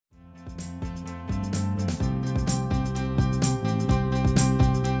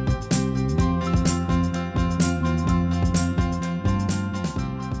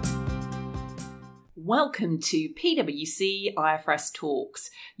Welcome to PwC IFRS Talks,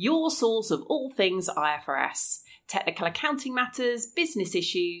 your source of all things IFRS, technical accounting matters, business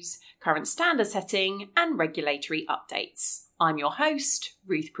issues, current standard setting, and regulatory updates. I'm your host,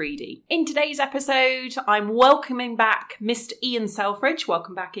 Ruth Preedy. In today's episode, I'm welcoming back Mr. Ian Selfridge.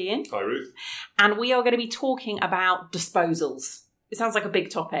 Welcome back, Ian. Hi, Ruth. And we are going to be talking about disposals. It sounds like a big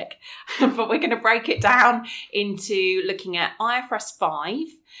topic, but we're going to break it down into looking at IFRS 5,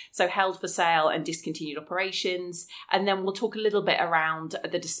 so held for sale and discontinued operations, and then we'll talk a little bit around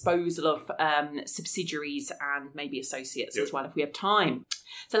the disposal of subsidiaries and maybe associates as well if we have time.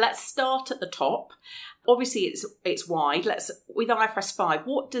 So let's start at the top. Obviously, it's wide. With IFRS 5,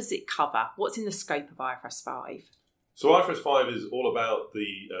 what does it cover? What's in the scope of IFRS 5? So IFRS 5 is all about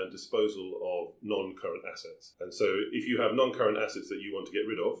the disposal of non-current assets. And so if you have non-current assets that you want to get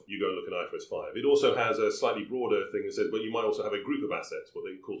rid of, you go and look at IFRS 5. It also has a slightly broader thing that says, but you might also have a group of assets, what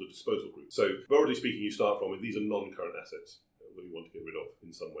they call a disposal group. So broadly speaking, you start from, these are non-current assets that you want to get rid of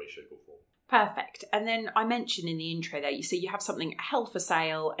in some way, shape or form. Perfect. And then I mentioned in the intro there, you have something held for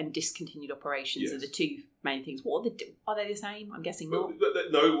sale and discontinued operations are the two main things. What are they the same? I'm guessing not.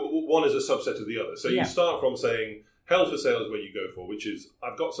 No, one is a subset of the other. So you start from saying, held for sale is where you go for, which is,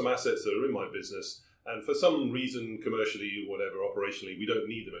 I've got some assets that are in my business, and for some reason, commercially or whatever, operationally, we don't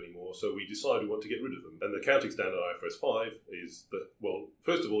need them anymore, so we decide we want to get rid of them. And the accounting standard IFRS 5 is that, well,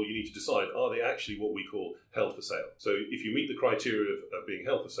 first of all, you need to decide, are they actually what we call held for sale? So if you meet the criteria of being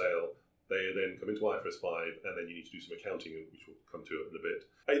held for sale, they then come into IFRS 5, and then you need to do some accounting, which we'll come to in a bit.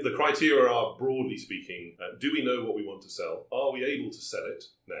 The criteria are, broadly speaking, do we know what we want to sell? Are we able to sell it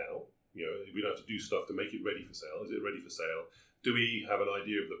now? We don't have to do stuff to make it ready for sale. Is it ready for sale? Do we have an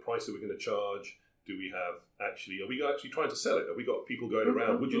idea of the price that we're going to charge? Are we actually trying to sell it? Have we got people going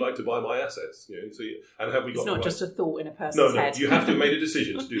around, would you like to buy my assets? And have we got? It's not just a thought in a person's head. No, you have to have made a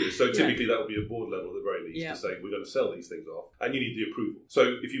decision to do this. So typically that would be a board level at the very least to say, we're going to sell these things off, and you need the approval.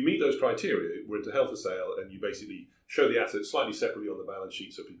 So if you meet those criteria, we're into held for sale, and you basically show the assets slightly separately on the balance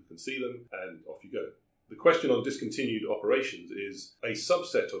sheet so people can see them, and off you go. The question on discontinued operations is a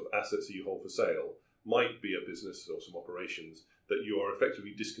subset of assets that you hold for sale might be a business or some operations that you are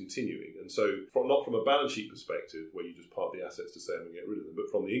effectively discontinuing. And so not from a balance sheet perspective where you just part the assets to sell and get rid of them,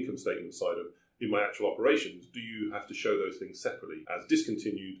 but from the income statement side of, in my actual operations, do you have to show those things separately as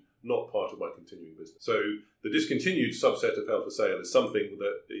discontinued, not part of my continuing business? So the discontinued subset of held for sale is something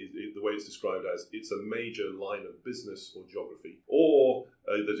that the way it's described as, it's a major line of business or geography. Or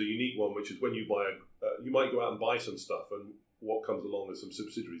there's a unique one, which is when you buy you might go out and buy some stuff, and what comes along is some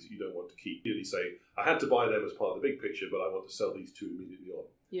subsidiaries that you don't want to keep. You really say, I had to buy them as part of the big picture, but I want to sell these two immediately on.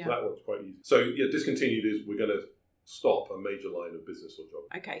 Yeah. So that one's quite easy. So discontinued is we're going to stop a major line of business or job.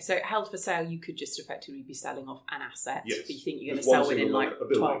 Okay, so held for sale, you could just effectively be selling off an asset that you think you're going to sell within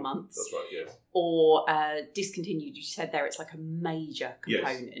 12 months. That's right, yes. Or discontinued, you said there it's like a major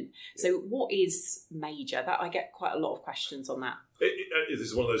component. Yes. So what is major? That I get quite a lot of questions on that. This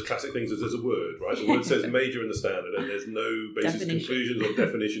is one of those classic things, there's a word, right? The word says major in the standard, and there's no basis conclusions or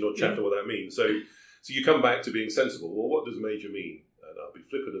definition or chapter what that means. So you come back to being sensible. Well, what does major mean? And I'll be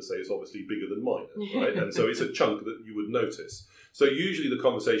flippant and say it's obviously bigger than minor, right? And so it's a chunk that you would notice. So usually the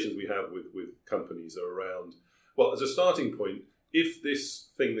conversations we have with companies are around, well, as a starting point, if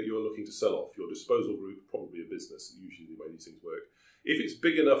this thing that you're looking to sell off, your disposal group, probably a business, usually the way these things work, if it's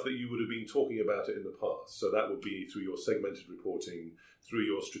big enough that you would have been talking about it in the past, so that would be through your segmented reporting, through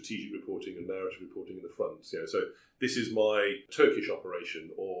your strategic reporting and narrative reporting in the front. So this is my Turkish operation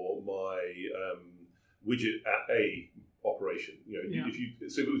or my widget at A operation.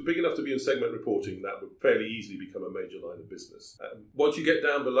 If it was big enough to be in segment reporting, that would fairly easily become a major line of business. Once you get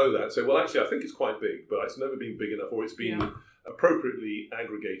down below that, say, well, actually, I think it's quite big, but it's never been big enough, or it's been appropriately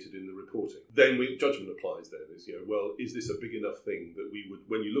aggregated in the reporting. Then judgment applies. Then is this a big enough thing that we would,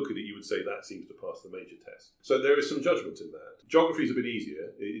 when you look at it, you would say that seems to pass the major test. So there is some judgment in that. Geography is a bit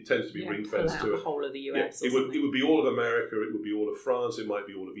easier. It tends to be ring fenced to the whole of the US. It would be all of America. It would be all of France. It might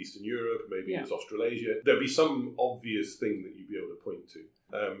be all of Eastern Europe. Maybe it's Australasia. There'd be some obvious thing that you'd be able to point to.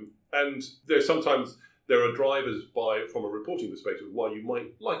 And there are drivers from a reporting perspective why you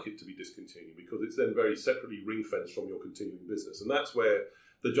might like it to be discontinued, because it's then very separately ring-fenced from your continuing business. And that's where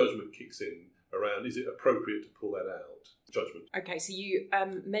the judgment kicks in around, is it appropriate to pull that out? Judgment. Okay, so you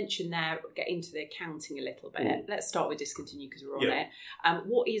mentioned there, get into the accounting a little bit. Let's start with discontinued because we're on it.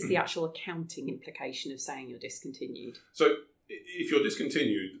 What is the actual accounting implication of saying you're discontinued? So if you're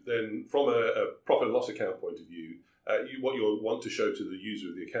discontinued, then from a profit and loss account point of view, what you'll want to show to the user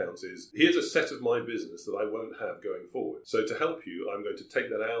of the accounts is, here's a set of my business that I won't have going forward. So to help you, I'm going to take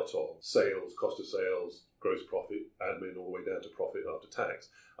that out of sales, cost of sales, gross profit, admin, all the way down to profit after tax.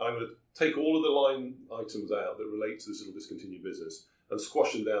 I'm going to take all of the line items out that relate to this little discontinued business and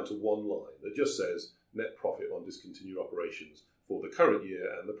squash them down to one line that just says net profit on discontinued operations for the current year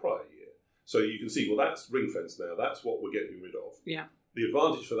and the prior year. So you can see, well, that's ring-fenced now. That's what we're getting rid of. Yeah. The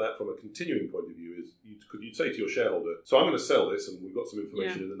advantage for that from a continuing point of view is you'd say to your shareholder, so I'm going to sell this, and we've got some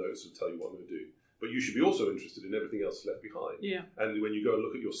information in the notes to tell you what I'm going to do. But you should be also interested in everything else left behind. Yeah. And when you go and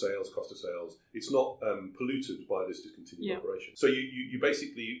look at your sales, cost of sales, it's not polluted by this discontinued operation. So you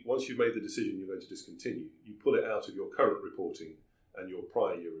basically, once you've made the decision you're going to discontinue, you pull it out of your current reporting and your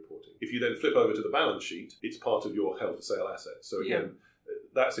prior year reporting. If you then flip over to the balance sheet, it's part of your held for sale assets. So again,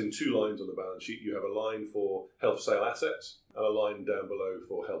 that's in two lines on the balance sheet. You have a line for held for sale assets and a line down below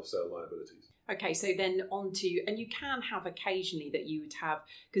for held for sale liabilities. Okay, so then on to, and you can have occasionally that you would have,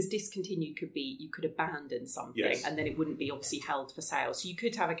 because discontinued could be, you could abandon something and then it wouldn't be obviously held for sale. So you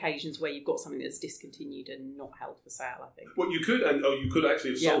could have occasions where you've got something that's discontinued and not held for sale, I think. Well, you could, and you could actually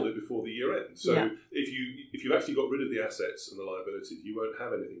have sold it before the year end. So if you actually got rid of the assets and the liabilities, you won't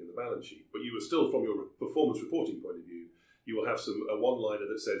have anything in the balance sheet. But you will still, from your performance reporting point of view, you will have a one-liner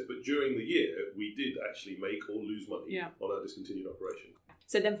that says, but during the year, we did actually make or lose money on our discontinued operation.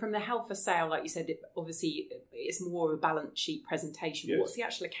 So then from the held for sale, like you said, obviously it's more of a balance sheet presentation. But what's the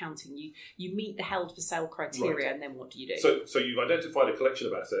actual accounting? You meet the held for sale criteria and then what do you do? So you've identified a collection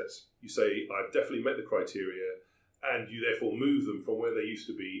of assets. You say, I've definitely met the criteria, and you therefore move them from where they used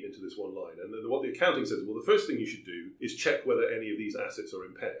to be into this one line. And then what the accounting says, well, the first thing you should do is check whether any of these assets are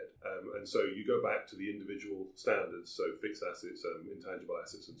impaired. And so you go back to the individual standards, so fixed assets, intangible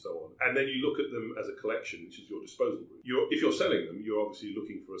assets, and so on. And then you look at them as a collection, which is your disposal group. If you're selling them, you're obviously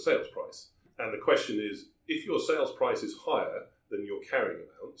looking for a sales price. And the question is, if your sales price is higher than your carrying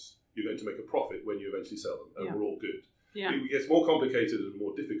amounts, you're going to make a profit when you eventually sell them, and we're all good. Yeah. It gets more complicated and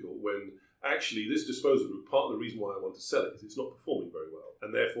more difficult when actually this disposal group, part of the reason why I want to sell it is it's not performing very well.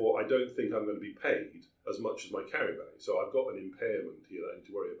 And therefore, I don't think I'm going to be paid as much as my carrying value. So I've got an impairment here that I need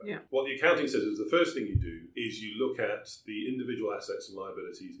to worry about. Yeah. What the accounting says is the first thing you do is you look at the individual assets and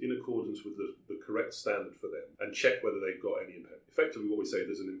liabilities in accordance with the correct standard for them and check whether they've got any impairment. Effectively, what we say,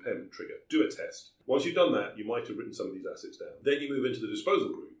 there's an impairment trigger. Do a test. Once you've done that, you might have written some of these assets down. Then you move into the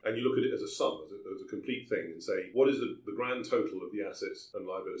disposal group and you look at it as a sum, as a complete thing, and say, what is the grand total of the assets and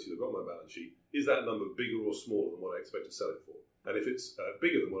liabilities I've got on my balance sheet? Is that number bigger or smaller than what I expect to sell it for? And if it's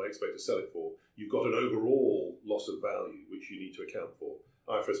bigger than what I expect to sell it for, you've got an overall loss of value which you need to account for.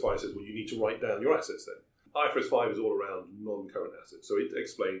 IFRS 5 says, well, you need to write down your assets then. IFRS 5 is all around non-current assets. So it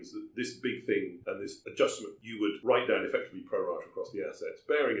explains that this big thing and this adjustment you would write down effectively pro rata across the assets,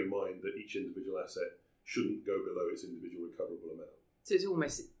 bearing in mind that each individual asset shouldn't go below its individual recoverable amount. So it's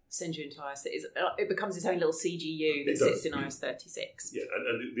almost sends you into IAS. It becomes its own little CGU that sits in IAS 36. Yeah,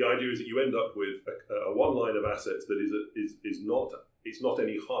 and the idea is that you end up with a one line of assets that is not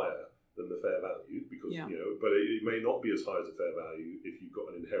any higher than the fair value because but it may not be as high as the fair value if you've got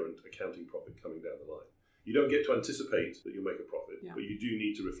an inherent accounting profit coming down the line. You don't get to anticipate that you'll make a profit, but you do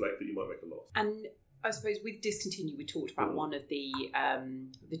need to reflect that you might make a loss. And I suppose with discontinue, we talked about one of the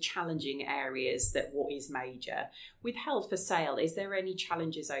challenging areas that what is major. With held for sale, is there any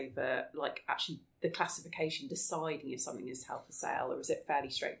challenges over like actually the classification, deciding if something is held for sale, or is it fairly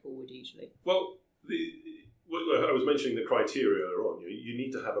straightforward usually? Well, I was mentioning the criteria earlier on. You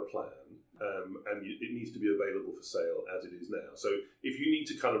need to have a plan. And it needs to be available for sale as it is now. So if you need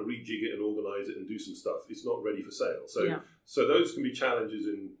to kind of rejig it and organise it and do some stuff, it's not ready for sale. So those can be challenges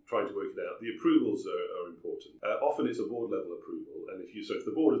in trying to work it out. The approvals are important. Often it's a board level approval, and if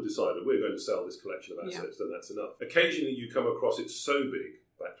the board has decided we're going to sell this collection of assets, then that's enough. Occasionally you come across it's so big.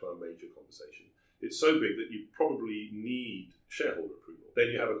 Back to our major conversation. It's so big that you probably need shareholder approval.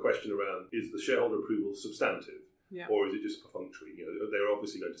 Then you have a question around: is the shareholder approval substantive? Yeah. Or is it just perfunctory? They're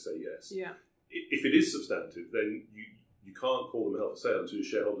obviously going to say yes. Yeah. If it is substantive, then you can't call them held for sale until your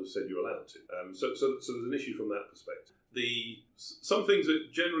shareholders said you're allowed to. So there's an issue from that perspective. Some things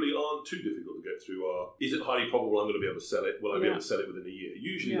that generally aren't too difficult to get through are: is it highly probable I'm going to be able to sell it? Will I be able to sell it within a year?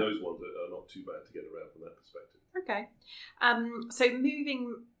 Usually those ones are not too bad to get around from that perspective. Okay. So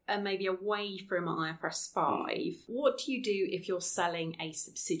moving maybe away from IFRS 5, what do you do if you're selling a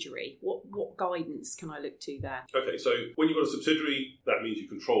subsidiary? What guidance can I look to there? Okay, so when you've got a subsidiary, that means you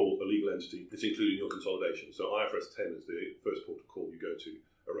control a legal entity. It's included in your consolidation. So IFRS 10 is the first port of call you go to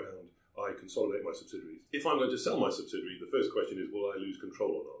around I consolidate my subsidiaries. If I'm going to sell my subsidiary, the first question is, will I lose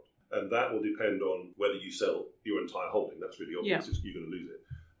control or not? And that will depend on whether you sell your entire holding. That's really obvious. Yeah. You're going to lose it.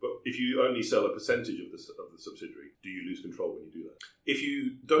 But if you only sell a percentage of the subsidiary, do you lose control when you do that? If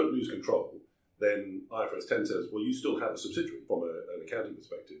you don't lose control, then IFRS 10 says, well, you still have a subsidiary from an accounting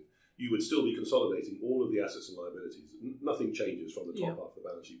perspective. you would still be consolidating all of the assets and liabilities. Nothing changes from the top half of the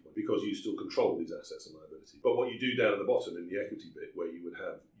balance sheet point because you still control these assets and liabilities. But what you do down at the bottom in the equity bit, where you would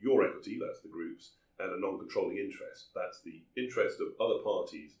have your equity, that's the groups, and a non-controlling interest, that's the interest of other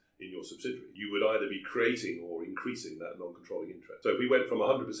parties in your subsidiary, you would either be creating or increasing that non-controlling interest. So if we went from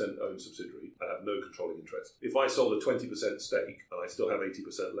 100% owned subsidiary, I have no controlling interest. If I sold a 20% stake and I still have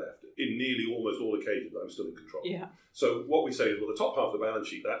 80% left, in nearly almost all occasions, I'm still in control. Yeah. So what we say is, well, the top half of the balance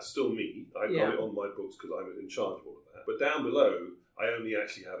sheet, that's still me. I've got it on my books because I'm in charge of all of that. But down below, I only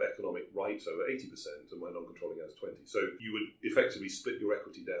actually have economic rights over 80% and my non-controlling has 20%. So you would effectively split your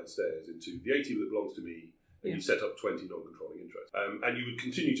equity downstairs into the 80 that belongs to me, and you set up 20 non-controlling interests. And you would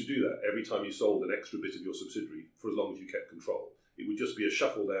continue to do that every time you sold an extra bit of your subsidiary for as long as you kept control. It would just be a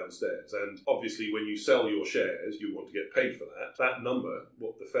shuffle downstairs. And obviously, when you sell your shares, you want to get paid for that. That number,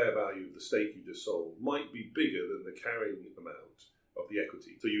 what the fair value of the stake you just sold, might be bigger than the carrying amount of the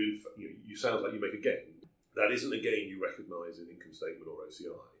equity. So you sound like you make a gain. That isn't a gain you recognise in income statement or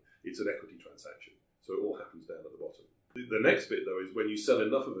OCI. It's an equity transaction. So it all happens down at the bottom. The next bit, though, is when you sell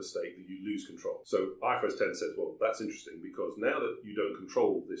enough of a stake that you lose control. So IFRS 10 says, well, that's interesting because now that you don't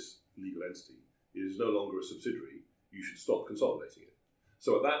control this legal entity, it is no longer a subsidiary, you should stop consolidating it.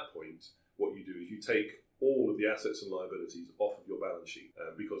 So at that point, what you do is you take all of the assets and liabilities off of your balance sheet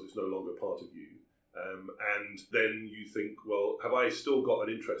because it's no longer part of you. And then you think, well, have I still got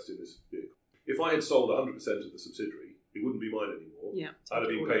an interest in this vehicle? If I had sold 100% of the subsidiary, it wouldn't be mine anymore. Yeah, I'd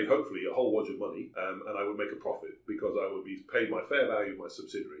have been paid, hopefully, a whole wodge of money, and I would make a profit because I would be paid my fair value of my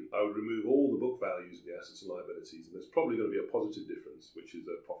subsidiary. I would remove all the book values of the assets and liabilities, and there's probably going to be a positive difference, which is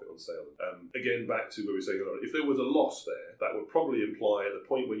a profit on sale. Again, back to where we were saying, if there was a loss there, that would probably imply at the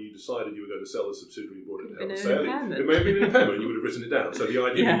point when you decided you were going to sell the subsidiary and brought it to held sale, it may have been an impairment, and you would have written it down. So the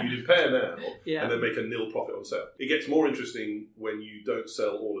idea that you'd impair now and then make a nil profit on sale. It gets more interesting when you don't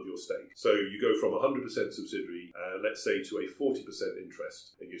sell all of your stake. So you go from 100% subsidiary, let's say, to a 40%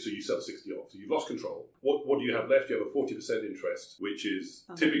 interest, so you sell 60 off. So you've lost control. What do you have left? You have a 40% interest, which is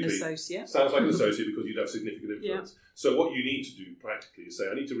typically sounds like an associate because you'd have significant influence. So what you need to do practically is say,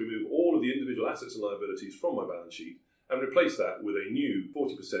 I need to remove all of the individual assets and liabilities from my balance sheet and replace that with a new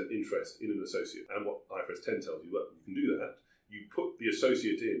 40% interest in an associate. And what IFRS 10 tells you, well, you can do that. You put the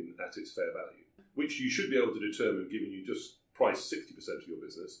associate in at its fair value, which you should be able to determine given you just priced 60% of your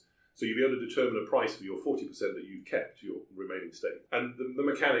business. So you'll be able to determine a price for your 40% that you've kept, your remaining stake. And the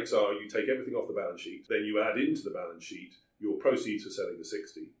mechanics are you take everything off the balance sheet, then you add into the balance sheet your proceeds for selling the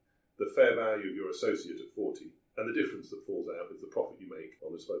 60, the fair value of your associate at 40, and the difference that falls out is the profit you make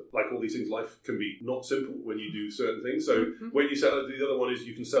on disposal. Like all these things, life can be not simple when you do certain things. So when you sell, the other one is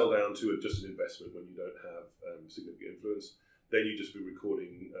you can sell down to just an investment when you don't have significant influence. Then you just be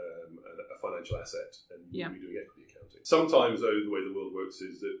recording a financial asset and you'll be doing equity accounting. Sometimes, though, the way the world works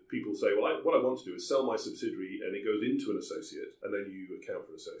is that people say, well, what I want to do is sell my subsidiary and it goes into an associate and then you account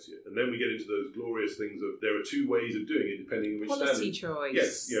for an associate. And then we get into those glorious things of there are two ways of doing it depending on which policy standard.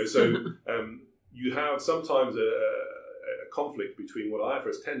 Choice. Yes, so you have sometimes a conflict between what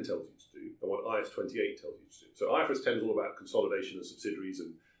IFRS 10 tells you to do and what IAS 28 tells you to do. So IFRS 10 is all about consolidation of subsidiaries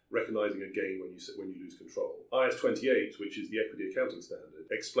and recognising a gain when you lose control. IAS 28, which is the equity accounting standard,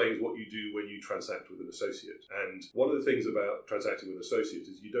 explains what you do when you transact with an associate. And one of the things about transacting with associates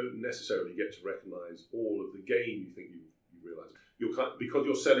is you don't necessarily get to recognise all of the gain you think you realise. Because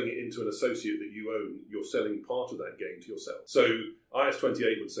you're selling it into an associate that you own, you're selling part of that gain to yourself. So IAS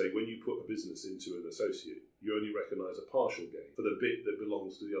 28 would say when you put a business into an associate, you only recognise a partial gain for the bit that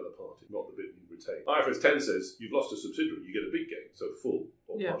belongs to the other party, not the bit you retain. IFRS 10 says you've lost a subsidiary, you get a big gain, so full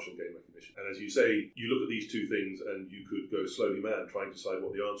or partial gain recognition. And as you say, you look at these two things and you could go slowly mad trying to decide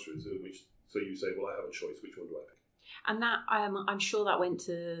what the answer is, so you say, well, I have a choice, which one do I pick? And that I'm sure that went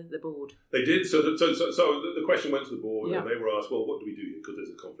to the board. They did. So the question went to the board, and they were asked, "Well, what do we do here? Because there's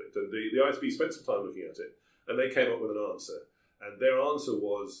a conflict." And the ISB spent some time looking at it, and they came up with an answer. And their answer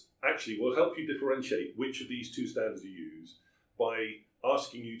was, actually, we'll help you differentiate which of these two standards you use by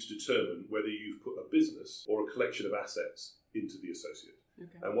asking you to determine whether you've put a business or a collection of assets into the associate.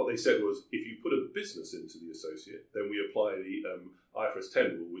 Okay. And what they said was, if you put a business into the associate, then we apply the IFRS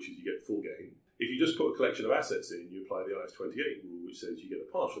 10 rule, which is you get full gain. If you just put a collection of assets in, you apply the IAS 28 rule, which says you get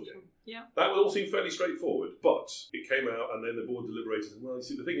a partial gain. Yeah. That would all seem fairly straightforward, but it came out and then the board deliberated. Well, you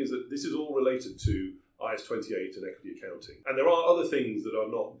see, the thing is that this is all related to IAS 28 and equity accounting. And there are other things that are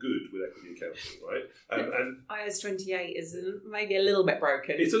not good with equity accounting, right? And IAS 28 is maybe a little bit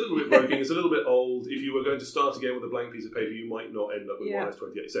broken. It's a little bit broken, it's a little bit old. If you were going to start again with a blank piece of paper, you might not end up with what IAS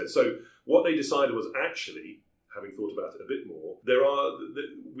 28 says. So what they decided was actually, having thought about it a bit more,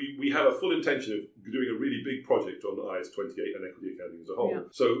 we have a full intention of doing a really big project on IAS 28 and equity accounting as a whole. Yeah.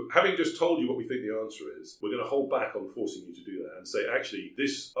 So having just told you what we think the answer is, we're going to hold back on forcing you to do that and say, actually,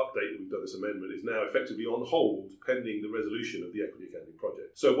 this update that we've done, this amendment, is now effectively on hold pending the resolution of the equity accounting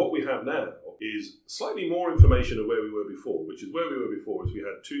project. So what we have now is slightly more information of where we were before, which is where we were before is we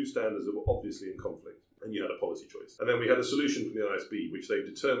had two standards that were obviously in conflict, and you had a policy choice. And then we had a solution from the IASB, which they've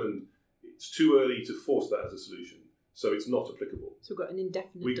determined it's too early to force that as a solution, so it's not applicable. So we've got an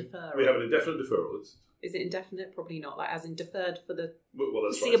indefinite deferral. We have an indefinite deferral. Is it indefinite? Probably not, like as in deferred for the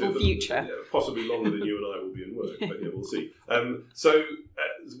that's foreseeable future. Yeah, possibly longer than you and I will be in work, but yeah, we'll see.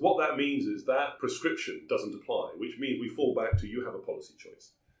 What that means is that prescription doesn't apply, which means we fall back to you have a policy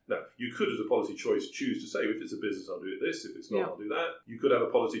choice. Now, you could, as a policy choice, choose to say, if it's a business, I'll do it this. If it's not, I'll do that. You could have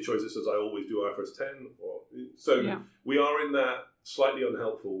a policy choice that says, I always do IFRS 10. We are in that slightly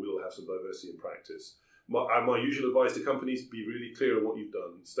unhelpful, we'll have some diversity in practice. My usual advice to companies, be really clear on what you've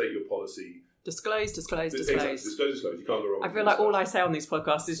done. State your policy. Disclose. Exactly. Disclose. You can't go wrong. I feel like all I say on these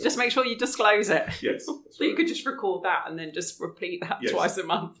podcasts is just make sure you disclose it. Yes. So you could just record that and then just repeat that twice a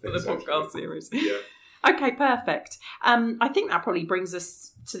month for the podcast series. Yeah. Okay, perfect. I think that probably brings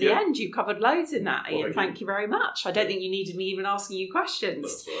us to the end. You covered loads in that, Ian. Thank you very much. I don't think you needed me even asking you questions.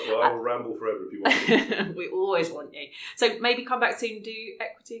 That's right. Well, I will ramble forever if you want me. We always want you. So maybe come back soon and do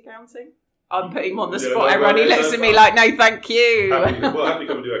equity accounting? I'm putting him on the spot. Everyone looks at me like, no, thank you. Happy come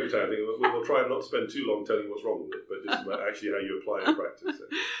and do equity accounting. We'll try and not spend too long telling you what's wrong with it, but just about actually how you apply it in practice.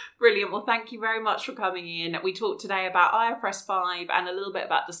 So. Brilliant. Well, thank you very much for coming in. We talked today about IFRS 5 and a little bit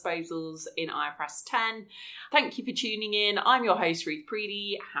about disposals in IFRS 10. Thank you for tuning in. I'm your host, Ruth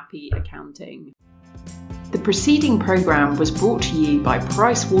Preedy. Happy accounting. The preceding programme was brought to you by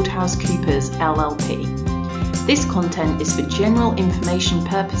PricewaterhouseCoopers LLP. This content is for general information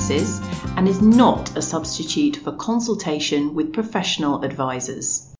purposes and is not a substitute for consultation with professional advisors.